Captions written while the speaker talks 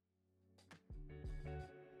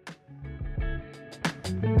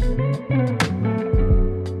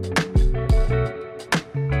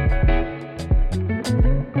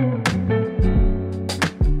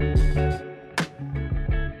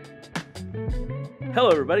Hello,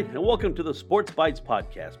 everybody, and welcome to the Sports Bites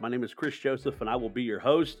Podcast. My name is Chris Joseph, and I will be your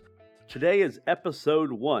host. Today is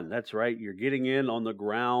episode 1. That's right, you're getting in on the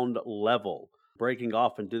ground level, breaking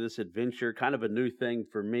off into this adventure, kind of a new thing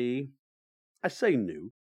for me. I say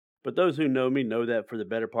new, but those who know me know that for the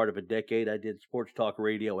better part of a decade, I did sports talk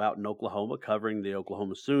radio out in Oklahoma, covering the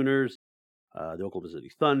Oklahoma Sooners, the Oklahoma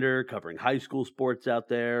City Thunder, covering high school sports out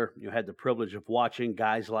there. You had the privilege of watching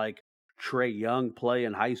guys like Trey Young play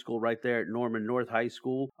in high school right there at Norman North High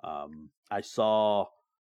School. I saw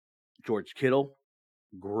George Kittle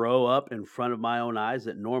grow up in front of my own eyes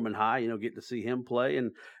at Norman High, get to see him play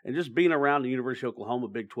and just being around the University of Oklahoma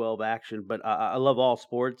Big 12 action. But I love all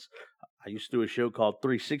sports. I used to do a show called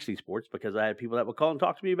 360 Sports because I had people that would call and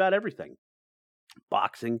talk to me about everything.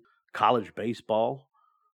 Boxing, college baseball,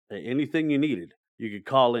 anything you needed, you could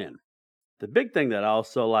call in. The big thing that I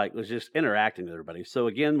also like was just interacting with everybody. So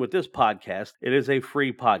again, with this podcast, it is a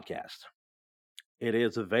free podcast. It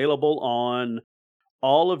is available on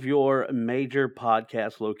all of your major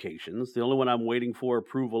podcast locations. The only one I'm waiting for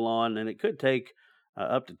approval on, and it could take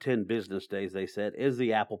up to 10 business days, they said, is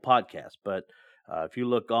the Apple Podcast. But if you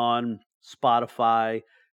look on Spotify,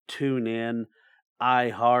 TuneIn,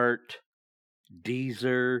 iHeart,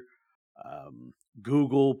 Deezer,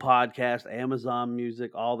 Google Podcast, Amazon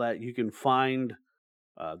Music, all that, you can find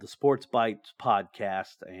the Sports Bites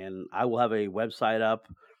podcast, and I will have a website up.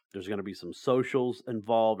 There's going to be some socials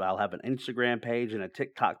involved. I'll have an Instagram page and a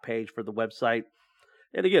TikTok page for the website.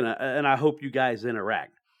 And again, and I hope you guys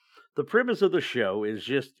interact. The premise of the show is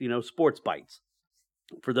just, sports bites.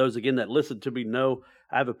 For those, again, that listen to me know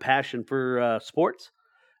I have a passion for sports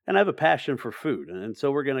and I have a passion for food. And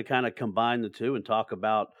so we're going to kind of combine the two and talk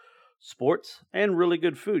about sports and really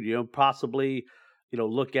good food, possibly,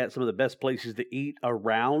 look at some of the best places to eat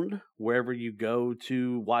around wherever you go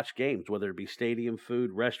to watch games, whether it be stadium food,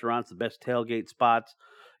 restaurants, the best tailgate spots,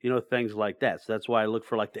 things like that. So that's why I look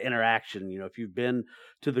for like the interaction. If you've been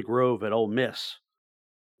to the Grove at Ole Miss,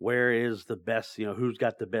 where is the best, who's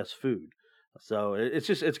got the best food? So it's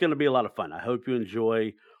going to be a lot of fun. I hope you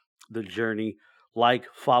enjoy the journey. Like,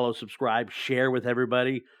 follow, subscribe, share with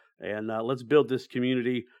everybody, and let's build this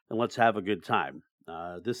community and let's have a good time.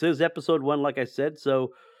 This is episode 1, like I said,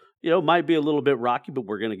 so, might be a little bit rocky, but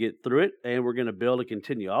we're going to get through it and we're going to build and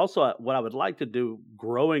continue. Also, what I would like to do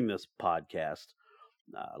growing this podcast,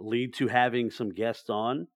 lead to having some guests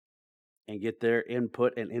on and get their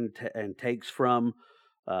input and takes from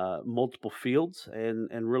multiple fields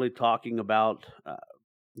and really talking about,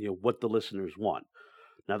 what the listeners want.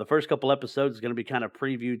 Now, the first couple episodes is going to be kind of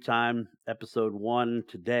preview time. Episode 1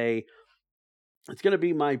 today, it's going to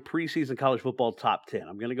be my preseason college football top 10.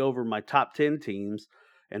 I'm going to go over my top 10 teams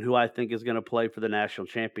and who I think is going to play for the national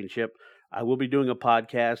championship. I will be doing a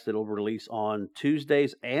podcast that will release on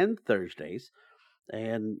Tuesdays and Thursdays.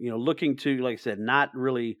 And, looking to, like I said, not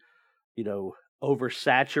really,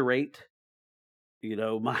 oversaturate,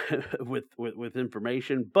 my with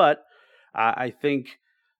information. But I think,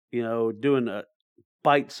 doing a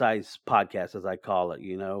bite-sized podcast, as I call it,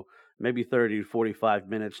 maybe 30 to 45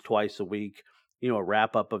 minutes twice a week, a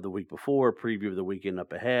wrap-up of the week before, a preview of the weekend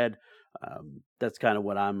up ahead. That's kind of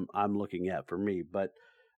what I'm looking at for me. But,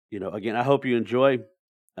 again, I hope you enjoy.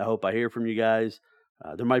 I hope I hear from you guys.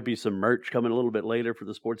 There might be some merch coming a little bit later for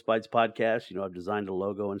the Sports Bites podcast. I've designed a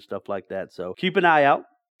logo and stuff like that. So keep an eye out,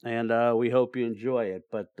 and we hope you enjoy it.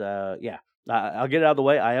 But, I'll get it out of the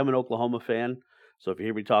way. I am an Oklahoma fan. So if you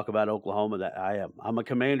hear me talk about Oklahoma, that I am. I'm a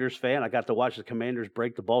Commanders fan. I got to watch the Commanders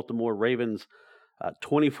break the Baltimore Ravens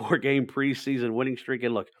 24-game preseason winning streak.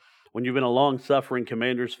 And look, when you've been a long-suffering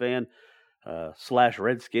Commanders fan /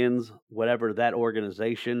 Redskins, whatever that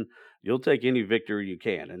organization, you'll take any victory you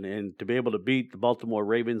can. And to be able to beat the Baltimore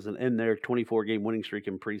Ravens and end their 24-game winning streak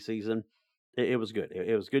in preseason, it was good.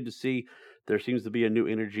 It was good to see. There seems to be a new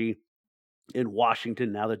energy in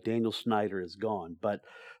Washington now that Daniel Snyder is gone. But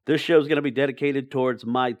this show is going to be dedicated towards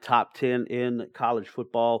my top 10 in college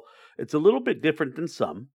football. It's a little bit different than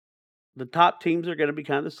some. The top teams are going to be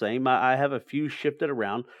kind of the same. I have a few shifted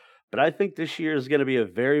around, but I think this year is going to be a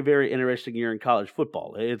very, very interesting year in college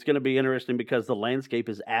football. It's going to be interesting because the landscape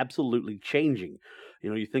is absolutely changing.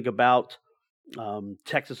 You think about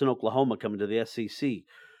Texas and Oklahoma coming to the SEC.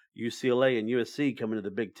 UCLA and USC coming to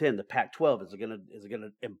the Big Ten. The Pac-12 is it gonna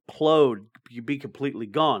implode, be completely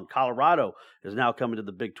gone. Colorado is now coming to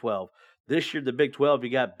the Big 12. This year, the Big 12, you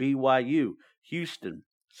got BYU, Houston,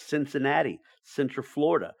 Cincinnati, Central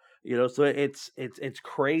Florida. So it's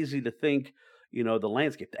crazy to think. The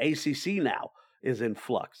landscape. The ACC now is in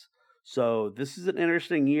flux. So this is an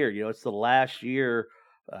interesting year. It's the last year,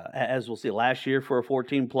 as we'll see, last year for a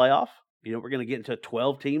 14 playoff. We're going to get into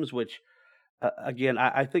 12 teams, which again,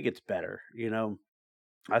 I think it's better.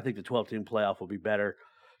 I think the 12-team playoff will be better,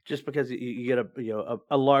 just because you get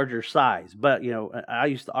a larger size. But I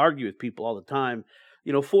used to argue with people all the time.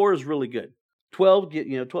 Four is really good.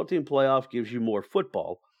 12-team playoff gives you more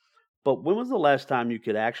football. But when was the last time you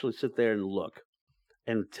could actually sit there and look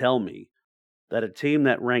and tell me that a team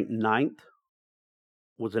that ranked ninth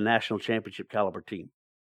was a national championship caliber team?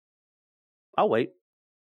 I'll wait.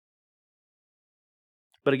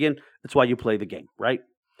 But again, that's why you play the game, right?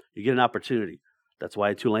 You get an opportunity. That's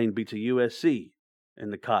why Tulane beats a USC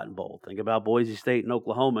in the Cotton Bowl. Think about Boise State and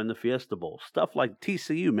Oklahoma in the Fiesta Bowl. Stuff like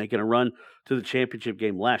TCU making a run to the championship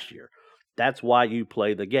game last year. That's why you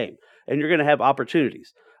play the game. And you're going to have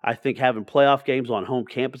opportunities. I think having playoff games on home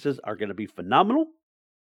campuses are going to be phenomenal,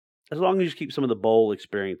 as long as you keep some of the bowl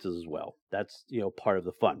experiences as well. That's, part of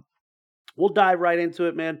the fun. We'll dive right into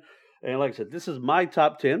it, man. And like I said, this is my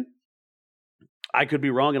top 10. I could be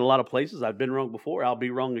wrong in a lot of places. I've been wrong before. I'll be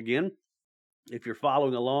wrong again. If you're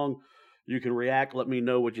following along, you can react. Let me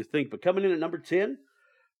know what you think. But coming in at number 10,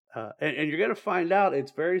 and you're going to find out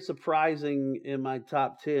it's very surprising in my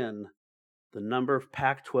top 10, the number of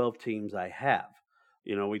Pac-12 teams I have.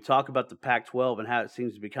 We talk about the Pac-12 and how it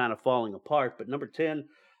seems to be kind of falling apart. But number 10,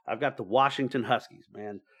 I've got the Washington Huskies,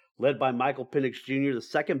 man. Led by Michael Penix Jr., the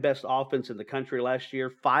second best offense in the country last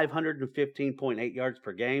year, 515.8 yards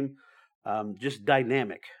per game. Just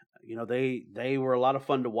dynamic. They were a lot of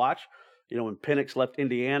fun to watch. When Penix left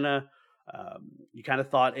Indiana, you kind of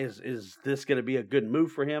thought, is this going to be a good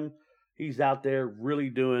move for him? He's out there really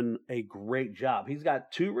doing a great job. He's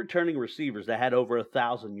got two returning receivers that had over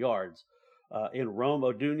 1,000 yards in Rome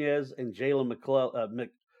Odunez and Jalen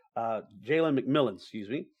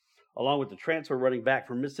McMillan, along with the transfer running back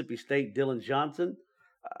from Mississippi State, Dylan Johnson.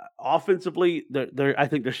 Offensively, I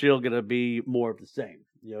think they're still going to be more of the same.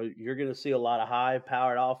 You're going to see a lot of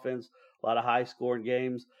high-powered offense, a lot of high-scoring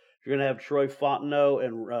games. You're going to have Troy Fontenot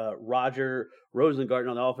and Roger Rosengarten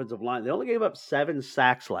on the offensive line. They only gave up 7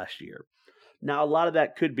 sacks last year. Now, a lot of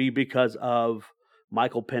that could be because of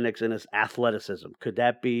Michael Penix and his athleticism. Could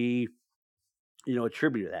that be,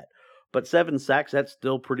 attributed to that? But 7 sacks, that's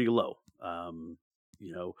still pretty low.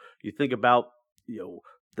 You think about,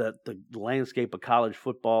 the landscape of college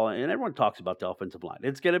football, and everyone talks about the offensive line.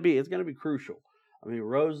 It's gonna be crucial. I mean,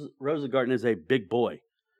 Rosengarten is a big boy,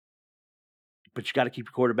 but you got to keep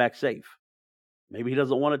your quarterback safe. Maybe he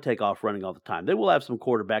doesn't want to take off running all the time. They will have some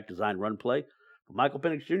quarterback design run play, but Michael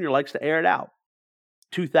Penix Jr. likes to air it out.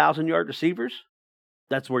 2,000-yard receivers,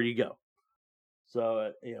 that's where you go.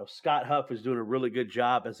 So, Scott Huff is doing a really good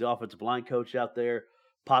job as the offensive line coach out there,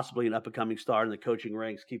 possibly an up-and-coming star in the coaching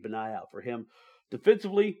ranks. Keep an eye out for him.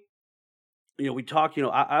 Defensively, we talk,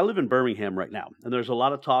 I live in Birmingham right now, and there's a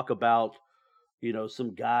lot of talk about,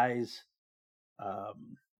 some guys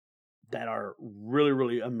that are really,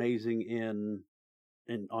 really amazing in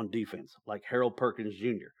on defense, like Harold Perkins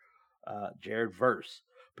Jr., Jared Verse.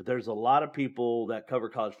 But there's a lot of people that cover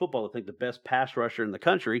college football that think the best pass rusher in the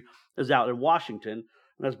country is out in Washington, and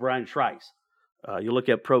that's Brian Trice. You look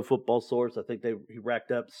at Pro Football Source, I think he racked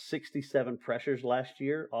up 67 pressures last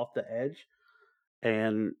year off the edge.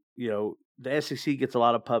 And, the SEC gets a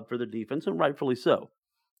lot of pub for the defense, and rightfully so.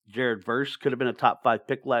 Jared Verse could have been a top 5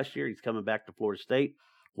 pick last year. He's coming back to Florida State.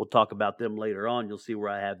 We'll talk about them later on. You'll see where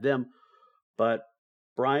I have them. But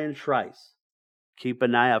Brian Trice, keep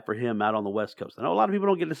an eye out for him out on the West Coast. I know a lot of people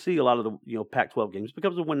don't get to see a lot of the Pac-12 games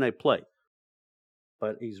because of when they play.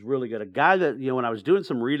 But he's really good. A guy that, when I was doing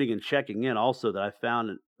some reading and checking in also, that I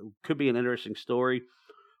found could be an interesting story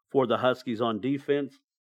for the Huskies on defense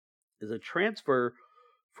is a transfer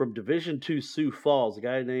from Division II Sioux Falls, a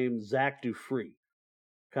guy named Zach Dufree.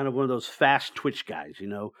 Kind of one of those fast twitch guys,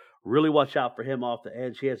 Really watch out for him off the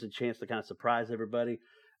edge. He has a chance to kind of surprise everybody.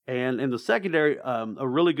 And in the secondary, a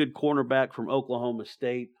really good cornerback from Oklahoma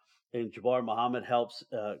State, and Jabbar Muhammad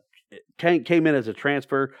came in as a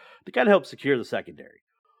transfer to kind of help secure the secondary.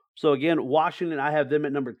 So again, Washington, I have them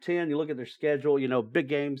at number 10. You look at their schedule, big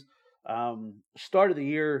games. Start of the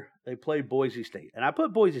year, they play Boise State. And I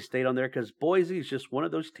put Boise State on there because Boise is just one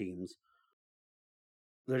of those teams.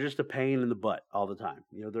 They're just a pain in the butt all the time.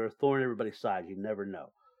 They're a thorn in everybody's side. You never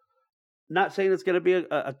know. Not saying it's going to be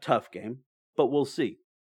a tough game, but we'll see.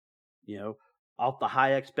 Off the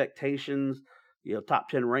high expectations, top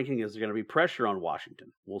 10 ranking, is there going to be pressure on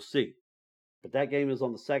Washington? We'll see. But that game is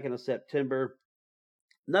on the 2nd of September.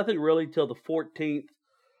 Nothing really till the 14th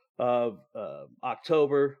of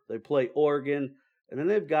October. They play Oregon, and then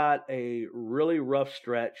they've got a really rough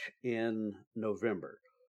stretch in November.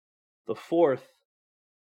 The 4th,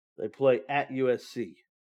 they play at USC.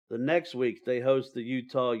 The next week, they host the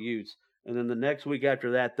Utah Utes, And then the next week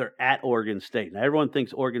after that, they're at Oregon State. Now, everyone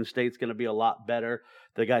thinks Oregon State's going to be a lot better.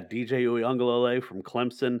 They got DJ Uiagalelei from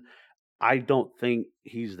Clemson. I don't think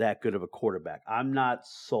he's that good of a quarterback. I'm not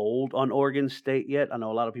sold on Oregon State yet. I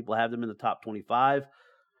know a lot of people have them in the top 25.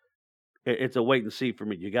 It's a wait and see for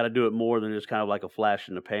me. You got to do it more than just kind of like a flash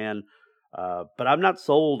in the pan. But I'm not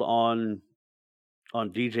sold on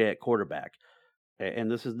DJ at quarterback.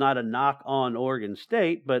 And this is not a knock on Oregon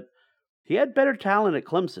State, but he had better talent at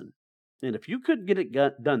Clemson. And if you couldn't get it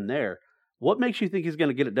done there, what makes you think he's going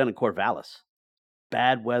to get it done in Corvallis?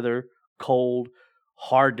 Bad weather, cold,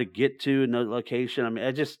 hard to get to in the location. I mean,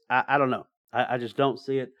 I don't know. I just don't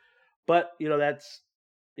see it. But, that's,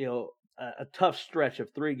 a tough stretch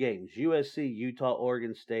of 3 games. USC, Utah,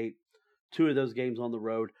 Oregon State, 2 of those games on the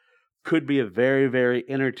road. Could be a very, very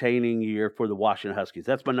entertaining year for the Washington Huskies.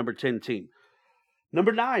 That's my number 10 team.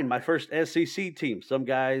 Number 9, my first SEC team. Some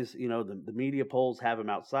guys, the media polls have them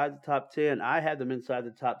outside the top 10. I have them inside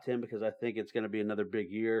the top 10 because I think it's going to be another big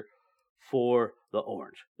year for the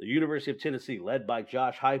Orange. The University of Tennessee, led by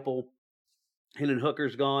Josh Heupel. Hendon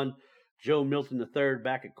Hooker's gone. Joe Milton III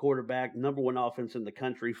back at quarterback. Number 1 offense in the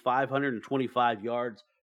country, 525 yards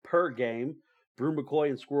per game. Brew McCoy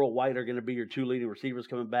and Squirrel White are going to be your 2 leading receivers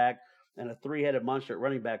coming back. And a 3-headed monster at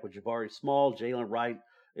running back with Jabari Small, Jalen Wright,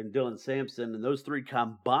 and Dylan Sampson, and those 3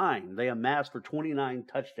 combined, they amassed for 29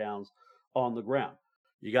 touchdowns on the ground.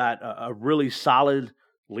 You got a really solid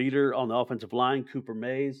leader on the offensive line, Cooper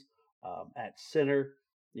Mays, at center.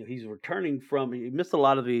 He's returning he missed a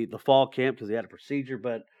lot of the fall camp because he had a procedure,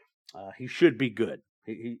 but he should be good.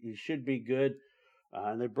 He should be good.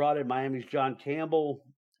 And they brought in Miami's John Campbell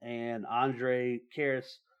and Andre Karras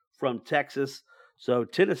from Texas. So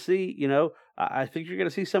Tennessee, I think you're going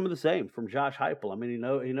to see some of the same from Josh Heupel. I mean, he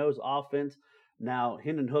knows offense. Now,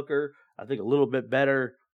 Hendon Hooker, I think a little bit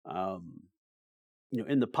better,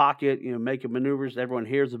 in the pocket, making maneuvers. Everyone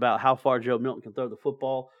hears about how far Joe Milton can throw the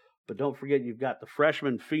football. But don't forget, you've got the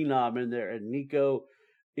freshman phenom in there, and Nico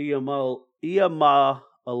Iamaleava.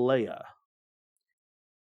 I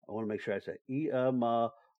want to make sure I say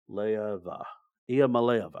Iamaleava.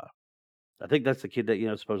 I think that's the kid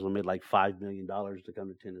that, supposedly made like $5 million to come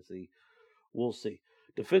to Tennessee. We'll see.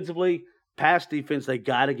 Defensively, pass defense, they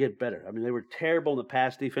got to get better. I mean, they were terrible in the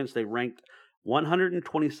pass defense. They ranked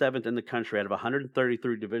 127th in the country out of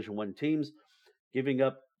 133 Division I teams, giving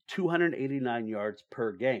up 289 yards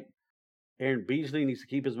per game. Aaron Beasley needs to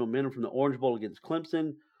keep his momentum from the Orange Bowl against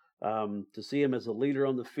Clemson to see him as a leader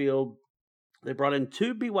on the field. They brought in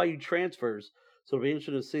 2 BYU transfers, so it'll be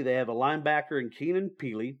interesting to see. They have a linebacker in Keenan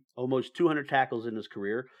Peely, almost 200 tackles in his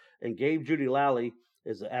career, and Gabe Judy-Lally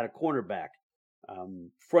is at a cornerback.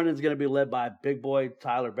 Front end's going to be led by big boy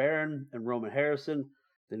Tyler Barron and Roman Harrison.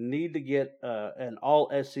 They need to get an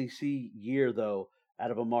all-SEC year, though,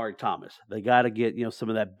 out of Amari Thomas. They got to get some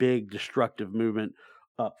of that big destructive movement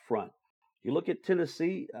up front. You look at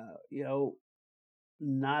Tennessee,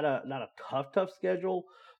 not a tough schedule.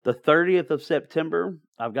 The 30th of September,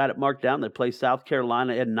 I've got it marked down. They play South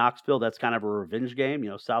Carolina in Knoxville. That's kind of a revenge game.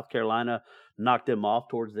 South Carolina knocked them off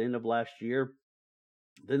towards the end of last year.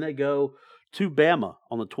 Then they go to Bama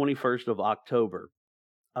on the 21st of October.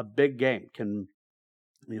 A big game. Can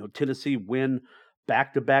Tennessee win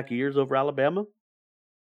back-to-back years over Alabama?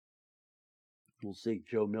 We'll see.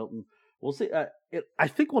 Joe Milton. We'll see. I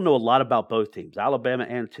think we'll know a lot about both teams, Alabama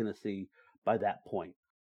and Tennessee, by that point.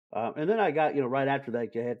 And then I got, right after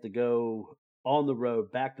that, you have to go on the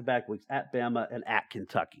road back-to-back weeks at Bama and at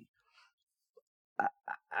Kentucky.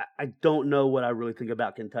 I don't know what I really think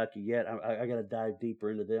about Kentucky yet. I got to dive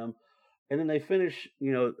deeper into them. And then they finish,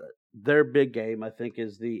 their big game, I think,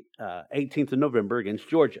 is the 18th of November against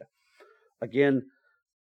Georgia. Again,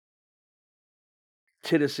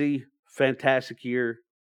 Tennessee, fantastic year.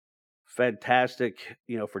 Fantastic,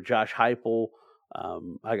 for Josh Heupel.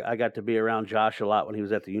 I got to be around Josh a lot when he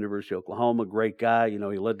was at the University of Oklahoma. Great guy. He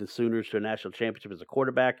led the Sooners to a national championship as a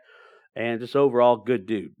quarterback. And just overall, good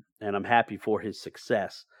dude. And I'm happy for his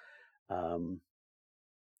success. We'll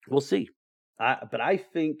see. But I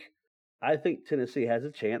think Tennessee has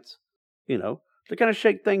a chance, to kind of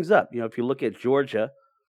shake things up. If you look at Georgia,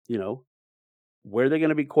 where are they going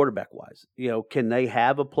to be quarterback-wise? Can they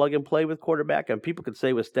have a plug-and-play with quarterback? And people could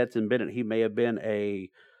say with Stetson Bennett, he may have been a,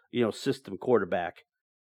 system quarterback.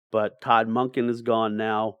 But Todd Monken is gone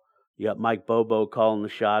now. You got Mike Bobo calling the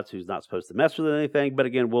shots, who's not supposed to mess with anything. But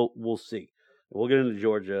again, we'll see. We'll get into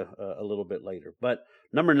Georgia a little bit later. But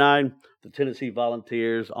number 9, the Tennessee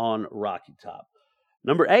Volunteers on Rocky Top.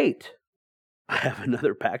 Number 8, I have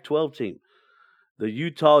another Pac-12 team, the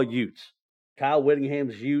Utah Utes. Kyle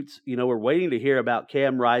Whittingham's Utes. We're waiting to hear about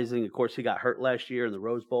Cam Rising. Of course, he got hurt last year in the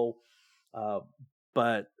Rose Bowl. Uh,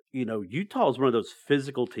 but, Utah is one of those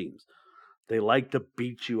physical teams. They like to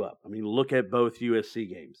beat you up. I mean, look at both USC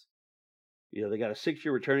games. They got a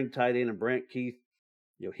 6-year returning tight end and Brant Keith.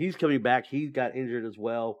 He's coming back. He got injured as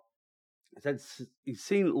well. He's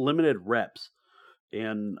seen limited reps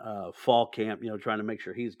in fall camp, trying to make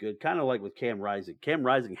sure he's good. Kind of like with Cam Rising. Cam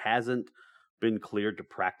Rising hasn't been cleared to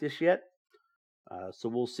practice yet. So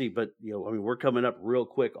we'll see. But, we're coming up real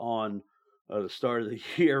quick on the start of the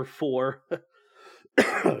year for,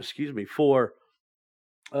 excuse me, for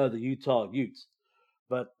the Utah Utes.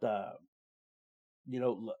 But,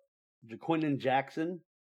 Jaquindon Jackson,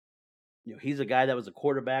 he's a guy that was a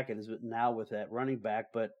quarterback and is now with that running back.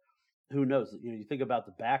 But who knows? You think about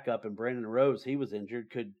the backup and Brandon Rose, he was injured.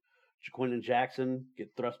 Could Jaquindon Jackson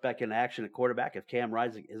get thrust back into action at quarterback if Cam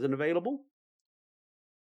Rising isn't available?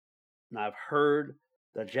 Now, I've heard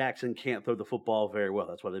that Jackson can't throw the football very well.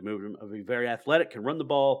 That's why they moved him. He's very athletic, can run the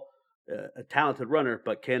ball, a talented runner,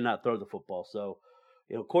 but cannot throw the football. So,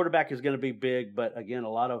 quarterback is going to be big, but again, a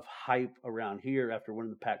lot of hype around here after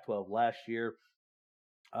winning the Pac-12 last year.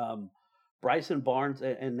 Bryson Barnes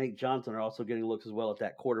and Nate Johnson are also getting looks as well at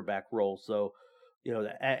that quarterback role. So,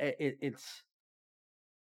 it's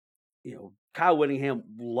Kyle Whittingham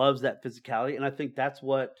loves that physicality, and I think that's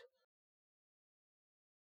what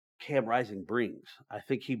Cam Rising brings. I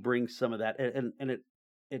think he brings some of that, and it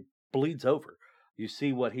bleeds over. You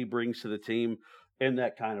see what he brings to the team in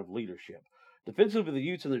that kind of leadership. Defensively, the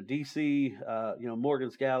Utes and their DC, Morgan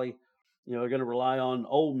Scalley, are going to rely on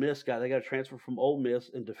Ole Miss guy. They got to transfer from Ole Miss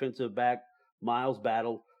in defensive back Miles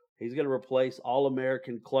Battle. He's going to replace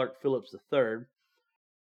All-American Clark Phillips III.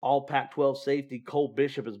 All Pac-12 safety Cole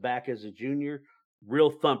Bishop is back as a junior.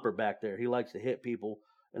 Real thumper back there. He likes to hit people.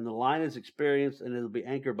 And the line is experienced, and it'll be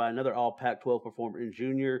anchored by another All Pac-12 performer in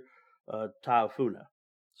junior, Taifuna.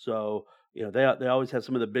 So, they always have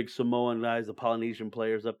some of the big Samoan guys, the Polynesian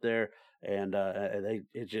players up there, and they'll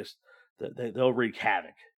wreak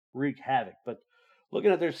havoc. But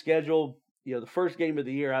looking at their schedule, the first game of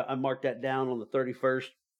the year, I marked that down on the 31st,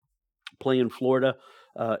 playing Florida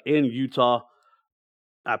in Utah.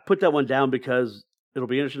 I put that one down because it'll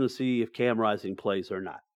be interesting to see if Cam Rising plays or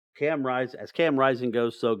not. As Cam Rising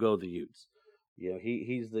goes, so go the Utes.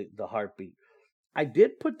 He's the heartbeat. I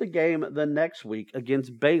did put the game the next week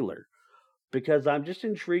against Baylor because I'm just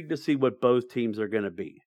intrigued to see what both teams are going to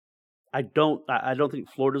be. I don't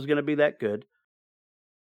think Florida's going to be that good.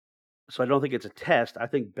 So I don't think it's a test. I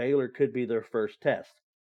think Baylor could be their first test.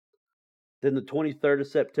 Then the 23rd of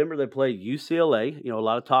September, they play UCLA. A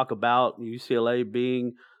lot of talk about UCLA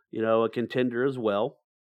being, a contender as well.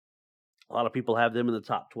 A lot of people have them in the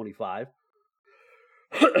top 25.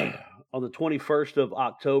 On the 21st of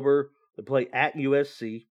October, they play at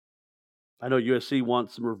USC. I know USC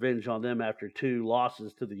wants some revenge on them after 2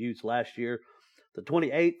 losses to the Utes last year. The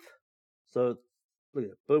 28th, so look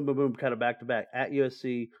at it, boom, boom, boom, kind of back to back at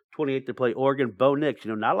USC. 28th, they play Oregon. Bo Nix.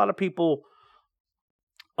 Not a lot of people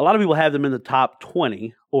have them in the top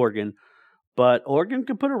 20, Oregon, but Oregon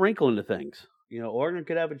could put a wrinkle into things. Oregon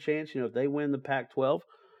could have a chance, if they win the Pac-12,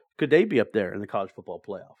 could they be up there in the college football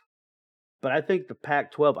playoff? But I think the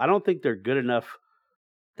Pac-12, I don't think they're good enough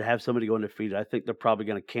to have somebody go undefeated. I think they're probably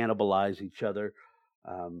going to cannibalize each other.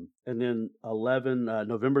 And then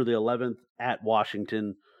November the 11th at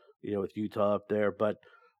Washington, with Utah up there. But,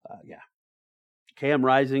 Cam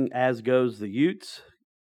Rising, as goes the Utes.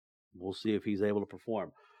 We'll see if he's able to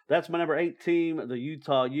perform. That's my number 8 team, the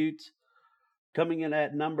Utah Utes. Coming in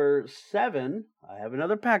at number 7, I have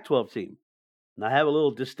another Pac-12 team. And I have a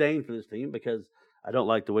little disdain for this team because I don't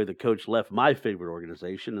like the way the coach left my favorite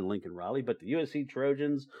organization in Lincoln Riley. But the USC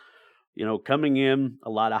Trojans, coming in, a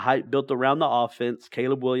lot of hype built around the offense.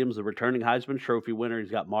 Caleb Williams, the returning Heisman Trophy winner.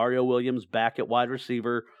 He's got Mario Williams back at wide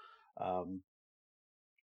receiver.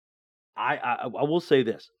 I will say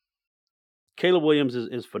this. Caleb Williams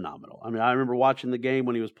is phenomenal. I mean, I remember watching the game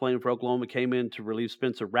when he was playing for Oklahoma, came in to relieve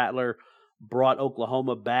Spencer Rattler, brought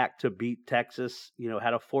Oklahoma back to beat Texas,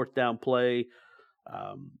 had a 4th down play,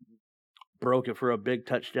 broke it for a big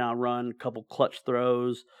touchdown run, a couple clutch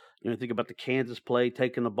throws. Think about the Kansas play,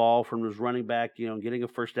 taking the ball from his running back, getting a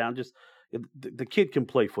 1st down. Just the kid can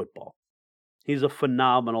play football. He's a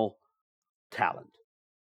phenomenal talent.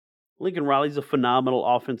 Lincoln Riley's a phenomenal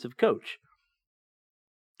offensive coach.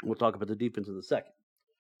 We'll talk about the defense in a second.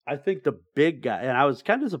 I think the big guy, and I was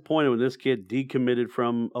kind of disappointed when this kid decommitted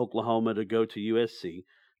from Oklahoma to go to USC,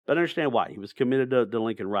 but I understand why. He was committed to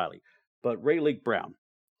Lincoln Riley. But Ray Leak Brown,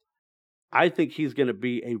 I think he's going to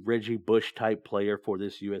be a Reggie Bush type player for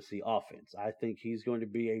this USC offense. I think he's going to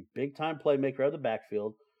be a big time playmaker out of the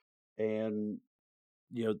backfield. And,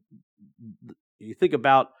 you think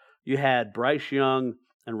about you had Bryce Young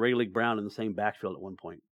and Rayleigh Brown in the same backfield at one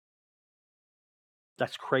point.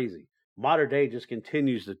 That's crazy. Modern day just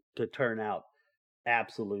continues to turn out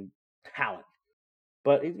absolute talent.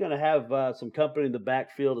 But he's going to have some company in the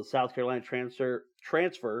backfield. A South Carolina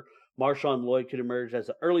transfer. Marshawn Lloyd could emerge as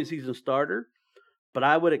an early season starter. But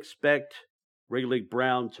I would expect Rayleigh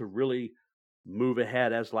Brown to really move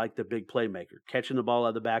ahead as like the big playmaker, catching the ball out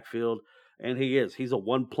of the backfield. And he is. He's a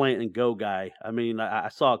one plant and go guy. I mean, I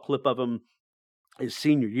saw a clip of him his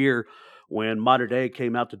senior year when Mater Dei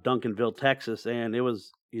came out to Duncanville, Texas, and it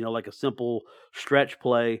was, like a simple stretch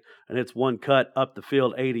play, and it's one cut up the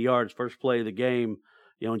field, 80 yards, first play of the game.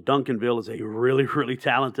 And Duncanville is a really, really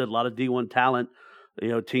talented, a lot of D1 talent,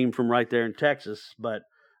 team from right there in Texas, but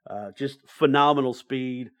just phenomenal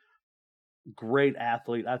speed, great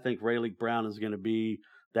athlete. I think Rayleigh Brown is going to be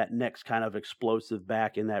that next kind of explosive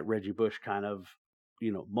back in that Reggie Bush kind of,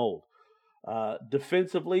 mold.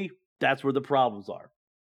 Defensively, that's where the problems are.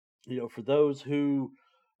 For those who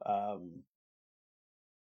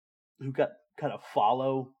got kind of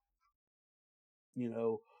follow,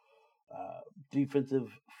 defensive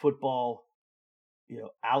football,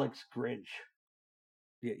 Alex Grinch.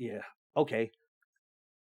 Yeah. Okay.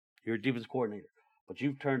 You're a defense coordinator, but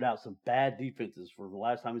you've turned out some bad defenses from the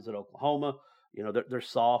last time he's at Oklahoma. They're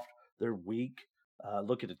soft. They're weak.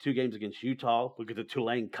 Look at the 2 games against Utah. Look at the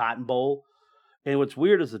Tulane Cotton Bowl. And what's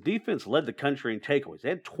weird is the defense led the country in takeaways. They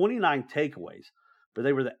had 29 takeaways, but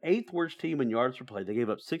they were the 8th worst team in yards per play. They gave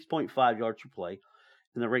up 6.5 yards per play,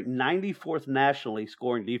 and they're ranked 94th nationally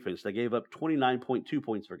scoring defense. They gave up 29.2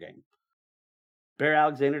 points per game. Bear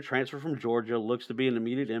Alexander, transfer from Georgia, looks to be an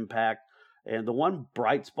immediate impact. And the one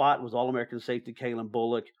bright spot was All-American safety Kalen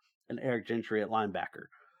Bullock and Eric Gentry at linebacker.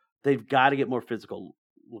 They've got to get more physical.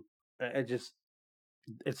 It's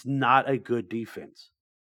not a good defense.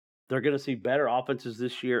 They're going to see better offenses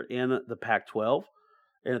this year in the Pac-12.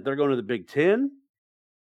 And if they're going to the Big Ten,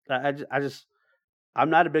 I'm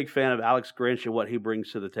not a big fan of Alex Grinch and what he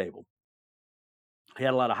brings to the table. He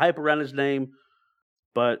had a lot of hype around his name,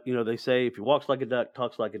 but, they say if he walks like a duck,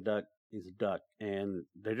 talks like a duck, he's a duck. And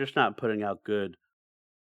they're just not putting out good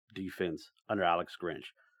defense under Alex Grinch.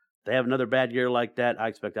 They have another bad year like that, I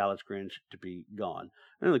expect Alex Grinch to be gone.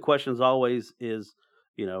 And the question is always is,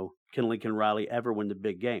 can Lincoln Riley ever win the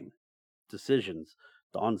big game? Decisions.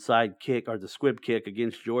 The onside kick or the squib kick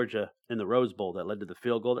against Georgia in the Rose Bowl that led to the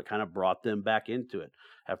field goal that kind of brought them back into it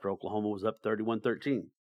after Oklahoma was up 31-13.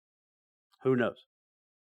 Who knows?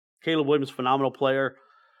 Caleb Williams, phenomenal player.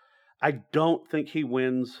 I don't think he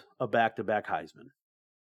wins a back-to-back Heisman.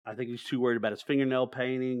 I think he's too worried about his fingernail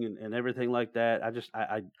painting and everything like that.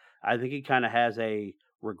 I think he kind of has a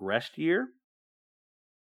regressed year.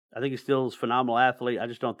 I think he still is a phenomenal athlete. I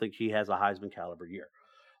just don't think he has a Heisman caliber year.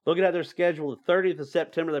 Looking at their schedule, the 30th of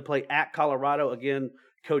September, they play at Colorado. Again,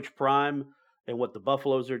 Coach Prime and what the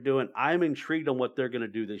Buffaloes are doing. I'm intrigued on what they're going to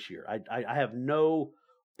do this year. I have no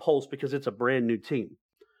pulse because it's a brand new team.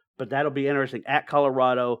 But that'll be interesting. At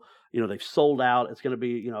Colorado, they've sold out. It's going to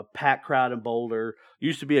be, a packed crowd in Boulder.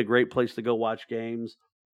 Used to be a great place to go watch games.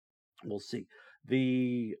 We'll see.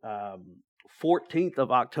 The 14th of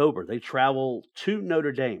October, they travel to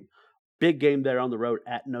Notre Dame. Big game there on the road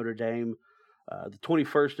at Notre Dame. The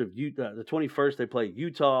 21st they play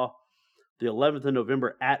Utah. The 11th of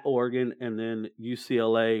November at Oregon, and then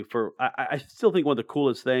UCLA. I still think one of the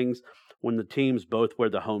coolest things when the teams both wear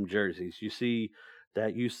the home jerseys. You see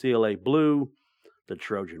that UCLA blue, the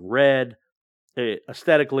Trojan red.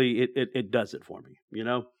 Aesthetically, it does it for me,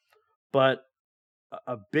 But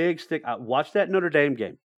a big stick. Watch that Notre Dame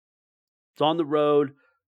game. It's on the road.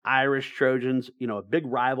 Irish Trojans, a big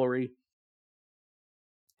rivalry.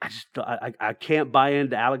 I can't buy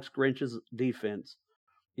into Alex Grinch's defense,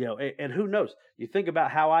 and who knows? You think about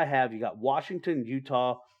how you got Washington,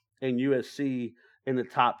 Utah, and USC in the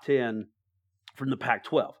top 10 from the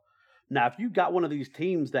Pac-12. Now, if you got one of these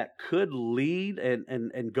teams that could lead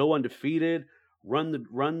and go undefeated, run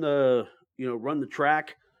the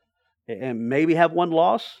track, and maybe have one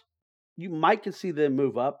loss, you might can see them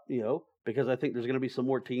move up, because I think there's going to be some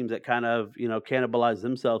more teams that kind of cannibalize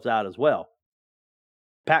themselves out as well.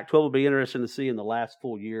 Pac-12 will be interesting to see in the last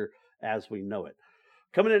full year as we know it.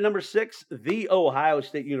 Coming in at number 6, The Ohio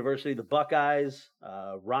State University, the Buckeyes.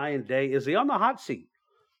 Ryan Day, is he on the hot seat?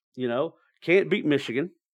 Can't beat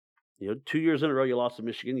Michigan. 2 years in a row you lost to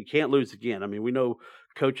Michigan. You can't lose again. I mean, we know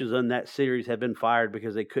coaches in that series have been fired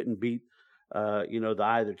because they couldn't beat, the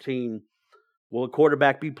either team. Will a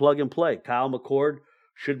quarterback be plug and play? Kyle McCord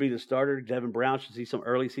should be the starter. Devin Brown should see some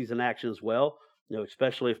early season action as well,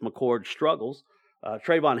 especially if McCord struggles.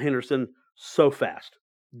 Trayvon Henderson, so fast.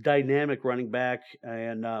 dynamic running back,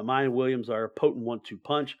 and Mayan Williams are a potent 1-2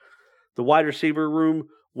 punch. The wide receiver room,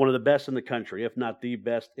 one of the best in the country, if not the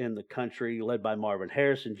best in the country, led by Marvin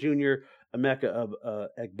Harrison Jr., Emeka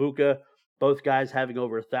Egbuka, both guys having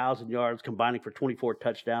over 1,000 yards, combining for 24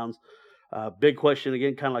 touchdowns. Big question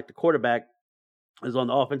again, kind of like the quarterback, is on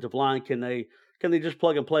the offensive line. Can they just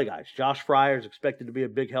plug and play guys? Josh Fryer is expected to be a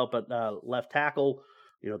big help at left tackle.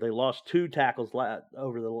 They lost 2 tackles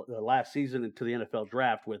over the last season into the NFL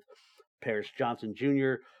draft with Paris Johnson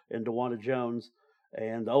Jr. and DeWanda Jones.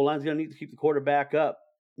 And the O-line's going to need to keep the quarterback up,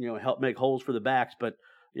 help make holes for the backs. But,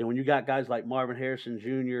 when you got guys like Marvin Harrison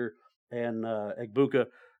Jr. and Egbuka,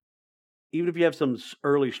 even if you have some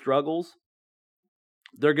early struggles,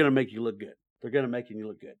 they're going to make you look good. They're going to make you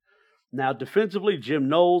look good. Now, defensively, Jim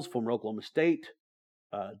Knowles from Oklahoma State,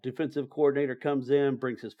 defensive coordinator, comes in,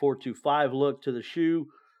 brings his 4-2-5 look to the shoe.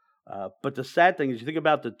 But the sad thing is, you think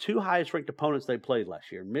about the 2 highest-ranked opponents they played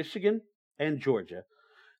last year, Michigan and Georgia.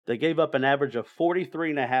 They gave up an average of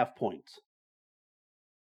 43.5 points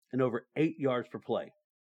and over 8 yards per play.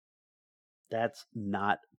 That's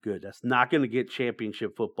not good. That's not going to get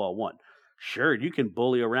championship football won. Sure, you can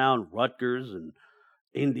bully around Rutgers and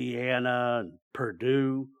Indiana and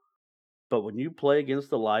Purdue, but when you play against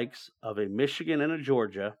the likes of a Michigan and a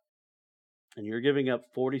Georgia, and you're giving up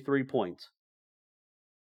 43 points,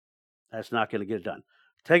 that's not going to get it done.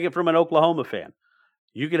 Take it from an Oklahoma fan.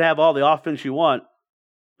 You can have all the offense you want,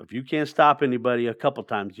 but if you can't stop anybody a couple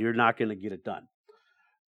times, you're not going to get it done.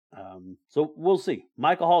 So we'll see.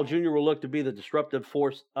 Michael Hall Jr. will look to be the disruptive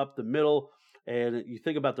force up the middle. And you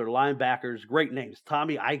think about their linebackers, great names,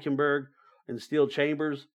 Tommy Eichenberg and Steel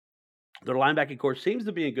Chambers. Their linebacking core seems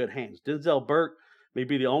to be in good hands. Denzel Burke may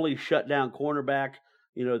be the only shutdown cornerback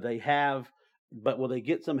they have, but will they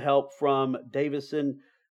get some help from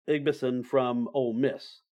Igbison from Ole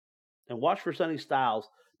Miss? And watch for Sonny Styles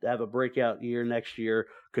to have a breakout year next year.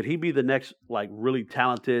 Could he be the next really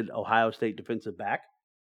talented Ohio State defensive back?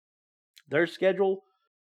 Their schedule,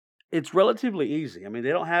 it's relatively easy. I mean,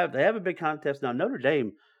 they have a big contest now. Notre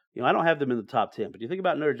Dame, I don't have them in the top 10, but you think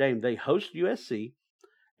about Notre Dame, they host USC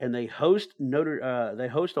and they host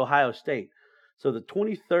Ohio State. So the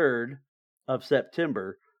 23rd of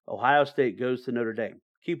September, Ohio State goes to Notre Dame.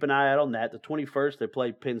 Keep an eye out on that. The 21st, they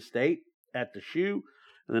play Penn State at the Shoe.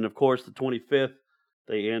 And then, of course, the 25th,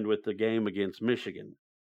 they end with the game against Michigan.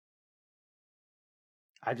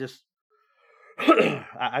 I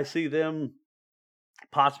see them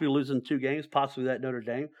possibly losing 2 games, possibly at Notre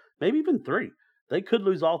Dame, maybe even 3. They could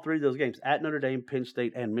lose all 3 of those games at Notre Dame, Penn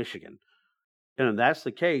State, and Michigan. And if that's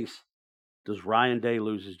the case, does Ryan Day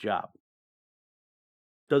lose his job?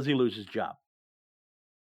 Does he lose his job?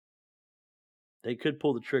 They could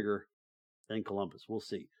pull the trigger in Columbus. We'll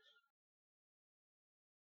see.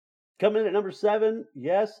 Coming in at number 7,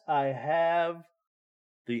 yes, I have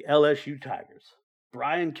the LSU Tigers.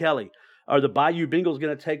 Brian Kelly. Are the Bayou Bengals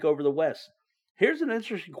going to take over the West? Here's an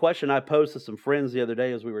interesting question I posed to some friends the other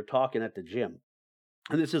day as we were talking at the gym.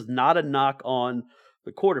 And this is not a knock on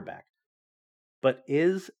the quarterback. But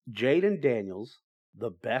is Jaden Daniels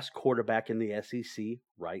the best quarterback in the SEC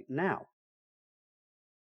right now?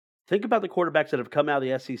 Think about the quarterbacks that have come out of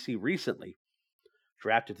the SEC recently.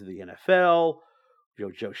 Drafted to the NFL,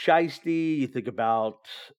 Joe Shiesty. You think about,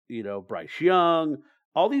 Bryce Young.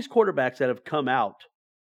 All these quarterbacks that have come out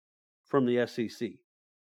from the SEC.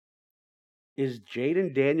 Is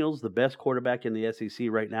Jaden Daniels the best quarterback in the SEC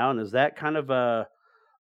right now? And is that kind of a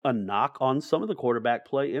knock on some of the quarterback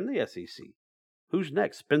play in the SEC? Who's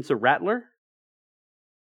next? Spencer Rattler?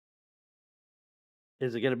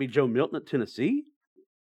 Is it going to be Joe Milton at Tennessee?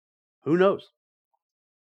 Who knows?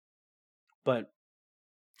 But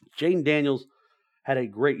Jaden Daniels had a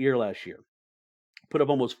great year last year. Put up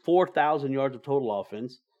almost 4,000 yards of total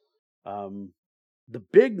offense. The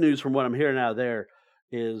big news from what I'm hearing out of there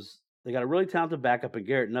is they got a really talented backup in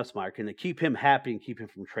Garrett Nussmeier. Can they keep him happy and keep him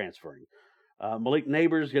from transferring? Malik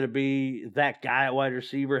Neighbors is going to be that guy at wide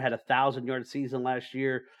receiver. Had a 1,000-yard season last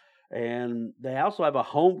year. And they also have a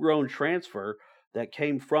homegrown transfer that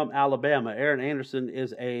came from Alabama. Aaron Anderson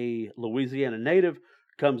is a Louisiana native.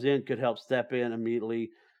 Comes in, could help step in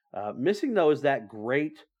immediately. Missing, though, is that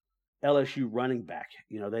great LSU running back.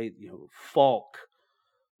 Falk.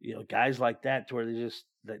 Guys like that, to where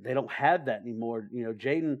they don't have that anymore.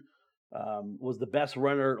 Jaden was the best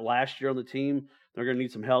runner last year on the team. They're going to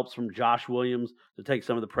need some helps from Josh Williams to take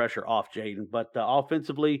some of the pressure off Jaden. But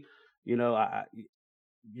offensively, you're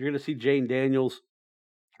going to see Jaden Daniels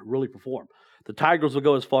really perform. The Tigers will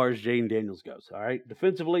go as far as Jaden Daniels goes. All right.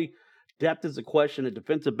 Defensively, depth is a question at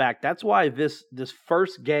defensive back. That's why this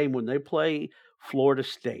first game when they play Florida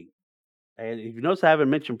State, And if you notice, I haven't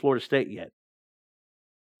mentioned Florida State yet.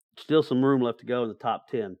 Still some room left to go in the top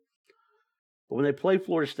 10. But when they play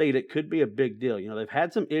Florida State, it could be a big deal. They've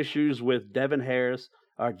had some issues with Denver Harris,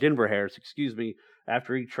 excuse me,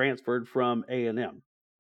 after he transferred from A&M.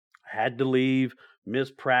 Had to leave,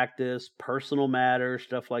 missed practice, personal matters,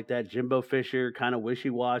 stuff like that. Jimbo Fisher, kind of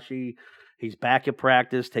wishy-washy. He's back at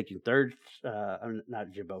practice, taking third,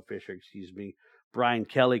 not Jimbo Fisher, excuse me. Brian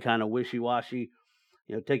Kelly, kind of wishy-washy,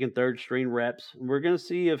 taking third string reps. And we're going to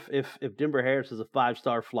see if Denver Harris is a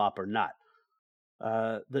 5-star flop or not.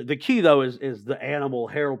 The key, though, is the animal,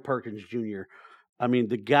 Harold Perkins Jr. I mean,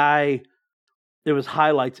 the guy, there was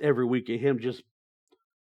highlights every week of him just,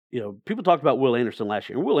 people talked about Will Anderson last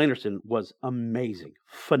year, and Will Anderson was amazing,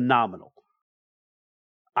 phenomenal.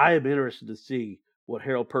 I am interested to see what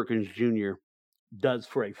Harold Perkins Jr. does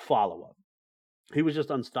for a follow-up. He was just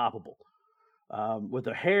unstoppable. With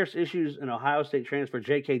the Harris issues and Ohio State transfer,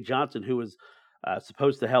 J.K. Johnson, who was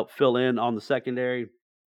supposed to help fill in on the secondary,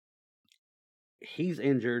 he's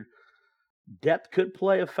injured. Depth could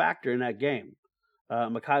play a factor in that game.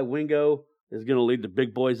 Mekhi Wingo is going to lead the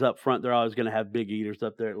big boys up front. They're always going to have big eaters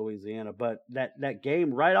up there at Louisiana. But that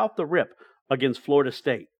game right off the rip against Florida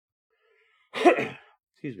State,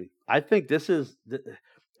 excuse me, I think that's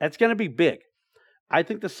going to be big. I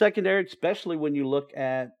think the secondary, especially when you look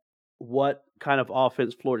at what kind of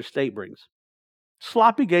offense Florida State brings.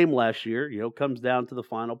 Sloppy game last year, comes down to the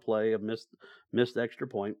final play, a missed extra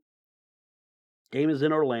point. Game is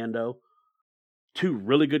in Orlando. Two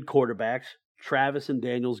really good quarterbacks, Travis and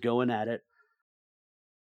Daniels, going at it.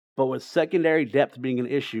 But with secondary depth being an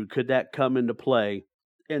issue, could that come into play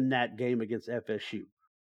in that game against FSU?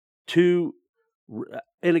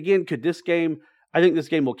 And again, I think this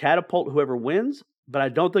game will catapult whoever wins, but I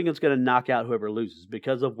don't think it's going to knock out whoever loses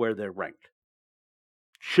because of where they're ranked.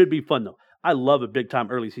 Should be fun, though. I love a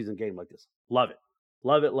big-time early season game like this. Love it.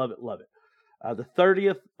 Love it, love it, love it. The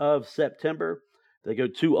 30th of September, they go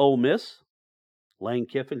to Ole Miss. Lane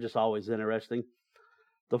Kiffin, just always interesting.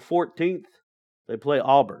 The 14th, they play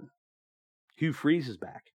Auburn. Hugh Freeze is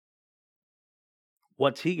back.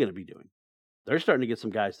 What's he going to be doing? They're starting to get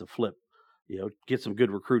some guys to flip, get some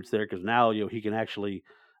good recruits there because now, he can actually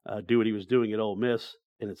do what he was doing at Ole Miss,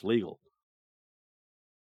 and it's legal.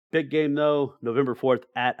 Big game, though, November 4th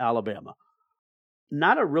at Alabama.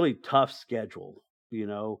 Not a really tough schedule,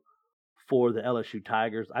 for the LSU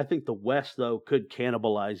Tigers. I think the West, though, could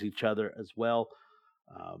cannibalize each other as well.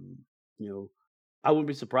 I wouldn't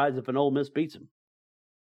be surprised if an Ole Miss beats them.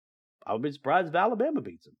 I would be surprised if Alabama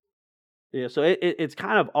beats them. Yeah, so it's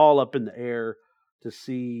kind of all up in the air to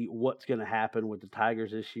see what's going to happen with the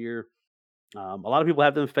Tigers this year. A lot of people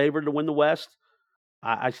have them favored to win the West.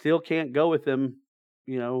 I still can't go with them,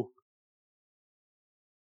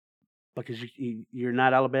 because you're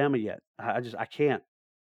not Alabama yet. I can't.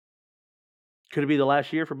 Could it be the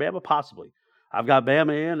last year for Bama? Possibly. I've got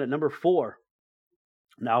Bama in at number 4.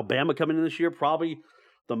 Now, Bama coming in this year, probably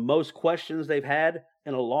the most questions they've had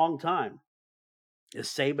in a long time. Is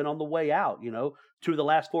Saban on the way out? 2 of the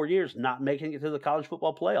last 4 years not making it to the college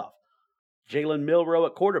football playoff. Jalen Milroe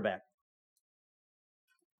at quarterback.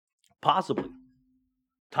 Possibly.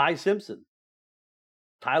 Ty Simpson.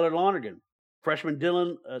 Tyler Lonergan. Freshman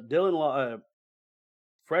Dylan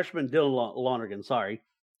Lonergan, sorry.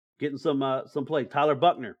 Getting some play. Tyler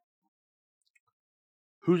Buckner.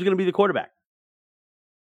 Who's going to be the quarterback?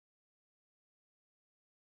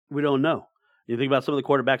 We don't know. You think about some of the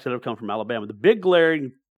quarterbacks that have come from Alabama. The big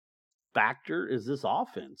glaring factor is this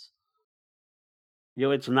offense.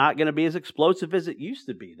 It's not going to be as explosive as it used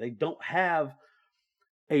to be. They don't have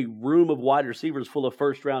a room of wide receivers full of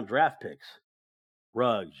first-round draft picks.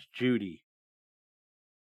 Ruggs, Judy,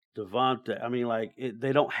 Devonta.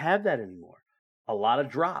 They don't have that anymore. A lot of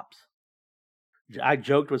drops. I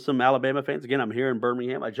joked with some Alabama fans. Again, I'm here in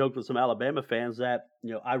Birmingham. I joked with some Alabama fans that,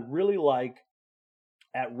 I really like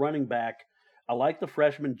at running back, I like the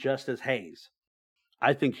freshman Justice Hayes.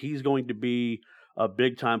 I think he's going to be a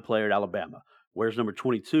big-time player at Alabama. Wears number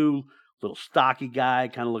 22, little stocky guy,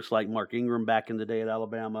 kind of looks like Mark Ingram back in the day at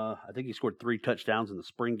Alabama. I think he scored 3 touchdowns in the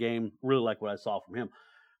spring game. Really like what I saw from him.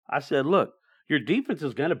 I said, look, your defense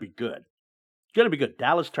is going to be good. It's going to be good.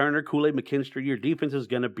 Dallas Turner, Kool-Aid McKinstry, your defense is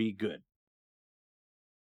going to be good.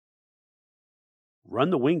 Run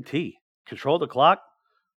the wing T. Control the clock.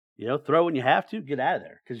 Throw when you have to. Get out of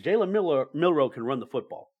there. Because Jalen Milroe can run the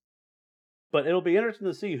football. But it'll be interesting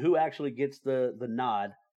to see who actually gets the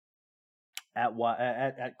nod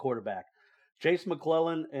at quarterback. Chase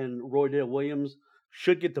McClellan and Roydale Williams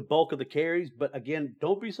should get the bulk of the carries. But again,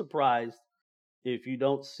 don't be surprised if you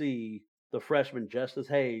don't see the freshman Justice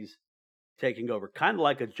Hayes taking over, kind of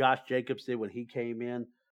like a Josh Jacobs did when he came in.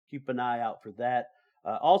 Keep an eye out for that.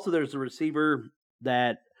 Also, there's a receiver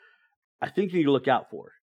that I think you need to look out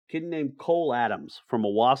for. A kid named Cole Adams from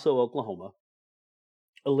Owasso, Oklahoma.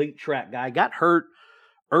 Elite track guy. Got hurt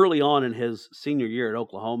early on in his senior year at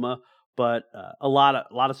Oklahoma, but a lot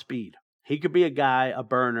of speed. He could be a guy, a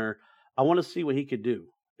burner. I want to see what he could do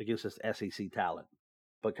against this SEC talent.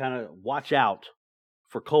 But kind of watch out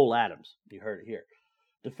for Cole Adams. You heard it here.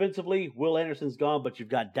 Defensively, Will Anderson's gone, but you've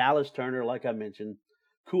got Dallas Turner, like I mentioned,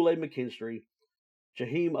 Kool-Aid McKinstry,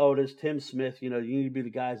 Jaheim Otis, Tim Smith. You need to be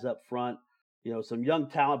the guys up front. Some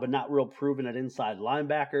young talent, but not real proven at inside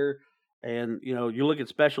linebacker. And, you look at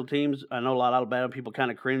special teams. I know a lot of Alabama people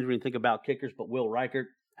kind of cringe when you think about kickers, but Will Reichert,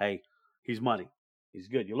 hey, he's money. He's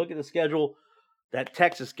good. You look at the schedule, that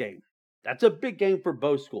Texas game, that's a big game for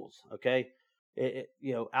both schools, okay?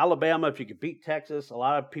 Alabama, if you could beat Texas, a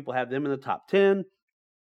lot of people have them in the top 10.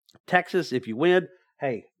 Texas, if you win,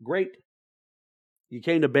 hey, great. You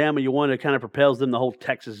came to Bama, you won, it kind of propels them, the whole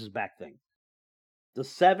Texas is back thing. The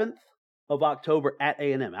 7th of October at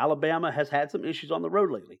A&M. Alabama has had some issues on the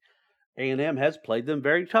road lately. A&M has played them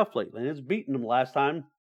very tough lately, and has beaten them last time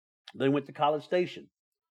they went to College Station.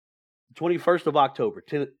 21st of October,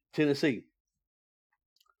 Tennessee.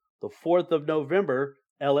 The 4th of November,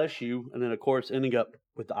 LSU, and then, of course, ending up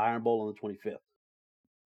with the Iron Bowl on the 25th.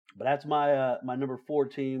 But that's my number 4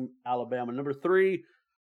 team, Alabama. Number 3,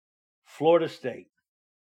 Florida State.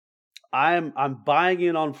 I'm buying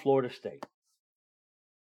in on Florida State.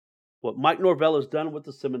 What Mike Norvell has done with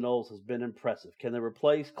the Seminoles has been impressive. Can they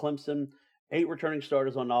replace Clemson? 8 returning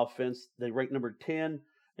starters on offense. They ranked number 10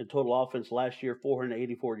 in total offense last year,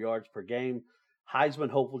 484 yards per game. Heisman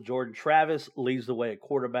hopeful Jordan Travis leads the way at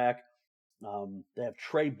quarterback. They have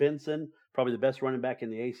Trey Benson, probably the best running back in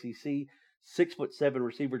the ACC. 6'7"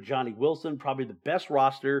 receiver Johnny Wilson, probably the best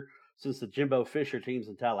roster since the Jimbo Fisher teams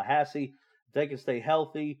in Tallahassee. If they can stay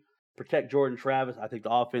healthy, protect Jordan Travis, I think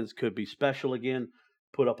the offense could be special again,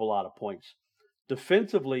 put up a lot of points.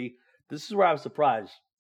 Defensively, this is where I was surprised.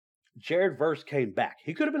 Jared Verse came back.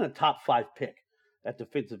 He could have been a top 5 pick at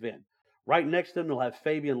defensive end. Right next to them, they'll have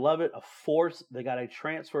Fabian Lovett, a force. They got a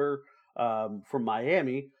transfer from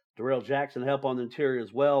Miami. Darrell Jackson help on the interior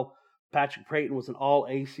as well. Patrick Creighton was an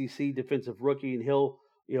all-ACC defensive rookie, and he'll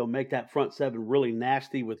make that front 7 really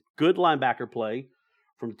nasty with good linebacker play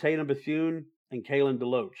from Tatum Bethune and Kalen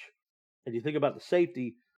DeLoach. And you think about the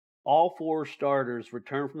safety, all 4 starters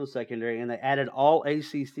returned from the secondary, and they added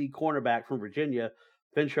all-ACC cornerback from Virginia,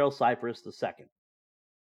 Fentrell Cypress II.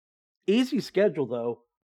 Easy schedule, though,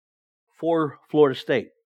 for Florida State.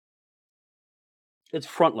 It's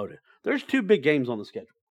front-loaded. There's 2 big games on the schedule.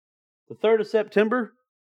 The 3rd of September,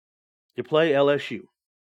 you play LSU.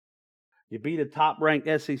 You beat a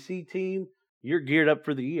top-ranked SEC team, you're geared up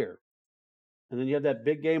for the year. And then you have that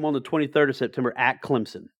big game on the 23rd of September at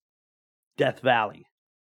Clemson, Death Valley.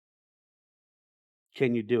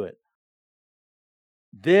 Can you do it?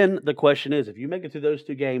 Then the question is, if you make it through those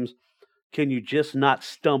 2 games, can you just not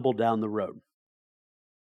stumble down the road?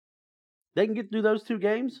 They can get through those 2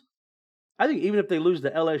 games. I think even if they lose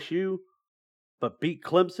to LSU, but beat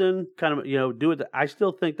Clemson, kind of, do it. I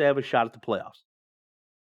still think they have a shot at the playoffs.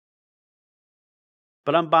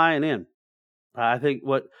 But I'm buying in. I think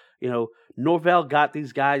Norvell got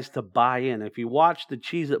these guys to buy in. If you watch the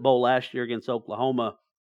Cheez-It Bowl last year against Oklahoma,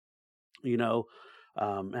 and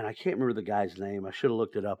I can't remember the guy's name. I should have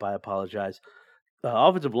looked it up. I apologize.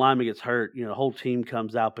 Offensive lineman gets hurt. The whole team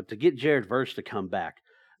comes out. But to get Jared Verse to come back,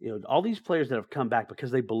 all these players that have come back because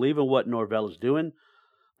they believe in what Norvell is doing,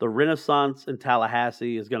 the Renaissance in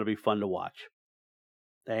Tallahassee is going to be fun to watch.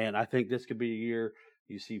 And I think this could be a year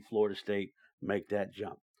you see Florida State make that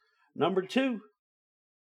jump. Number 2,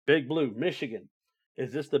 Big Blue, Michigan.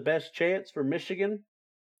 Is this the best chance for Michigan?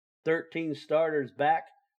 13 starters back.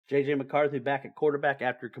 J.J. McCarthy back at quarterback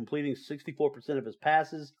after completing 64% of his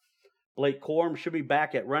passes. Blake Corum should be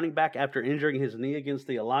back at running back after injuring his knee against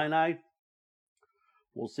the Illini.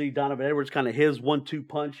 We'll see Donovan Edwards, kind of his 1-2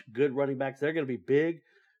 punch. Good running backs. They're going to be big,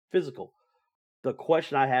 physical. The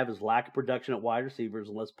question I have is lack of production at wide receivers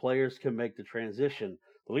unless players can make the transition.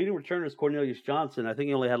 The leading returner is Cornelius Johnson. I think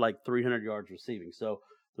he only had like 300 yards receiving. So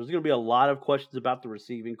there's going to be a lot of questions about the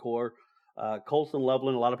receiving core. Colson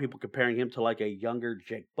Loveland, a lot of people comparing him to like a younger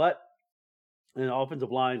Jake Butt. And the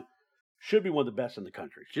offensive line should be one of the best in the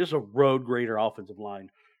country. It's just a road grader offensive line.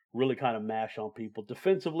 Really kind of mash on people.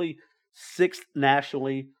 Defensively, 6th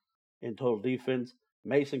nationally in total defense.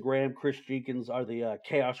 Mason Graham, Chris Jenkins are the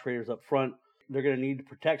chaos creators up front. They're going to need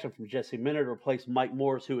protection from Jesse Minter to replace Mike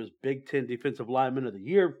Morris, who is Big Ten Defensive Lineman of the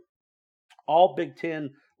Year. All Big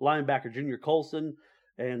Ten linebacker Junior Colson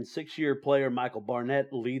and 6-year player Michael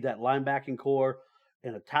Barnett lead that linebacking core,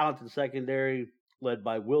 and a talented secondary led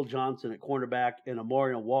by Will Johnson at cornerback and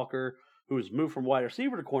Amarian Walker, who was moved from wide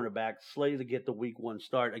receiver to cornerback, slated to get the week 1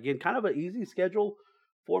 start. Again, kind of an easy schedule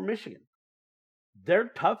for Michigan. Their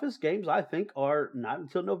toughest games, I think, are not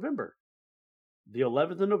until November. The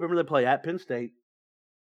 11th of November, they play at Penn State.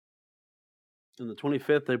 And the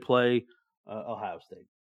 25th, they play Ohio State.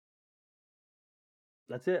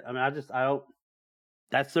 That's it. I mean, I don't.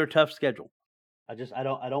 That's their tough schedule. I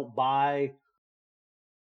don't buy.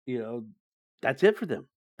 That's it for them.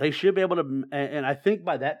 They should be able to, and I think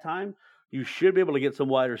by that time, you should be able to get some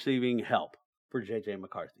wide receiving help for J.J.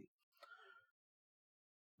 McCarthy.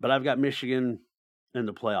 But I've got Michigan in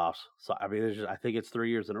the playoffs. So, I mean, I think it's 3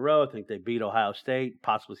 years in a row. I think they beat Ohio State,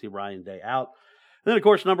 possibly see Ryan Day out. And then, of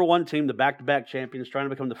course, number 1 team, the back-to-back champions, trying to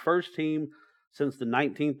become the first team since the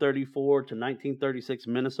 1934 to 1936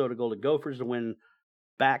 Minnesota Golden Gophers to win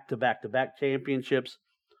back-to-back-to-back championships,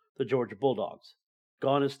 the Georgia Bulldogs.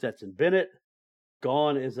 Gone is Stetson Bennett.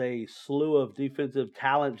 Gone is a slew of defensive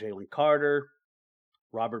talent, Jalen Carter,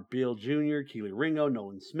 Robert Beal Jr., Keely Ringo,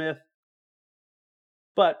 Nolan Smith.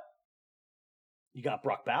 But you got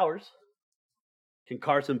Brock Bowers. Can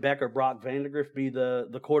Carson Beck or Brock Vandegrift be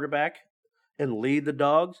the quarterback and lead the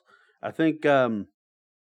Dogs? I think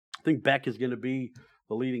Beck is going to be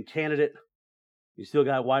the leading candidate. You still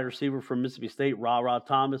got wide receiver from Mississippi State, Ra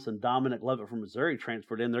Thomas, and Dominic Levitt from Missouri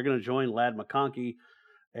transferred in. They're going to join Ladd McConkey,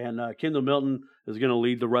 and Kendall Milton is going to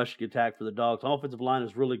lead the rushing attack for the Dogs. Offensive line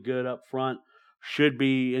is really good up front. Should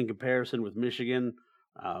be in comparison with Michigan.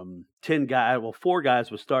 4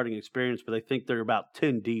 guys with starting experience, but they think they're about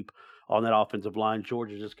 10 deep on that offensive line.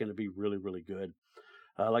 Georgia's just going to be really, really good.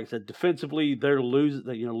 Like I said, defensively, they're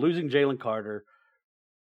losing Jalen Carter,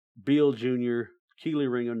 Beal Jr., Keely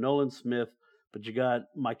Ringo, Nolan Smith, but you got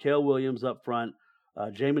Mykel Williams up front,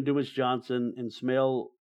 Jamin Dumas-Johnson, and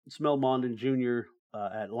Smell Mondon Jr.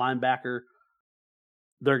 At linebacker.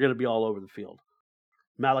 They're going to be all over the field.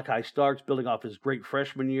 Malachi Starks, building off his great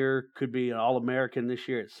freshman year, could be an All-American this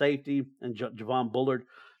year at safety, and Javon Bullard.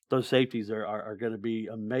 Those safeties are going to be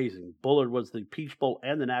amazing. Bullard was the Peach Bowl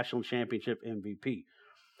and the National Championship MVP.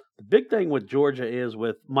 The big thing with Georgia is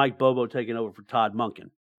with Mike Bobo taking over for Todd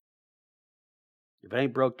Monken. If it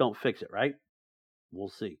ain't broke, don't fix it, right? We'll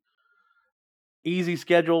see. Easy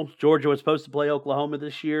schedule. Georgia was supposed to play Oklahoma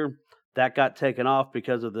this year. That got taken off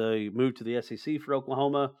because of the move to the SEC for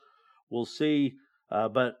Oklahoma. We'll see.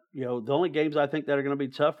 But, the only games I think that are going to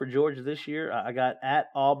be tough for Georgia this year, I got at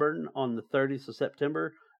Auburn on the 30th of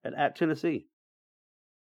September and at Tennessee.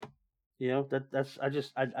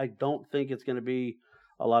 I don't think it's going to be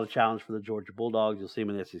a lot of challenge for the Georgia Bulldogs. You'll see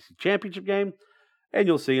them in the SEC championship game, and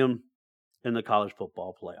you'll see them in the college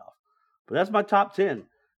football playoff. But that's my top 10.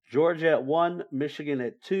 Georgia at 1, Michigan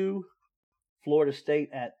at 2, Florida State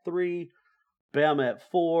at 3, Bama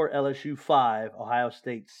at 4, LSU 5, Ohio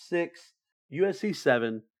State 6, USC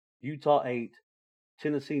 7, Utah 8,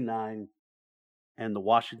 Tennessee 9, and the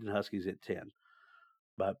Washington Huskies at 10.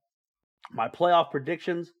 But my playoff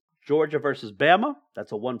predictions, Georgia versus Bama,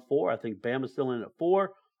 that's a 1-4. I think Bama's still in at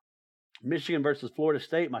 4. Michigan versus Florida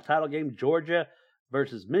State, my title game, Georgia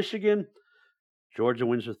versus Michigan. Georgia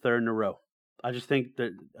wins their 3rd in a row. I just think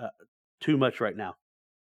that too much right now.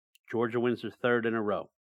 Georgia wins their 3rd in a row.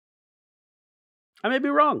 I may be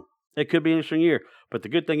wrong. It could be an interesting year. But the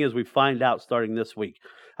good thing is we find out starting this week.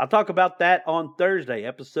 I'll talk about that on Thursday,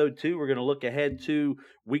 episode 2. We're going to look ahead to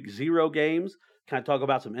week 0 games. Kind of talk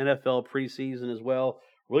about some NFL preseason as well.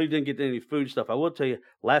 Really didn't get to any food stuff. I will tell you,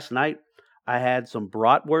 last night I had some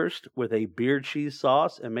bratwurst with a beer cheese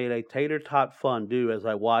sauce and made a tater tot fondue as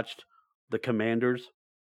I watched the Commanders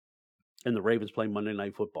and the Ravens play Monday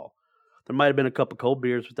Night Football. There might have been a couple cold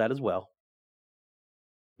beers with that as well.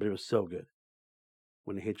 But it was so good.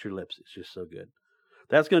 When it hits your lips, it's just so good.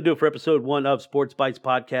 That's going to do it for episode 1 of Sports Bites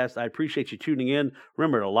Podcast. I appreciate you tuning in.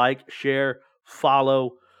 Remember to like, share,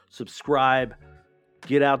 follow, subscribe.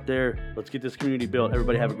 Get out there. Let's get this community built.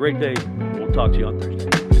 Everybody have a great day. We'll talk to you on Thursday.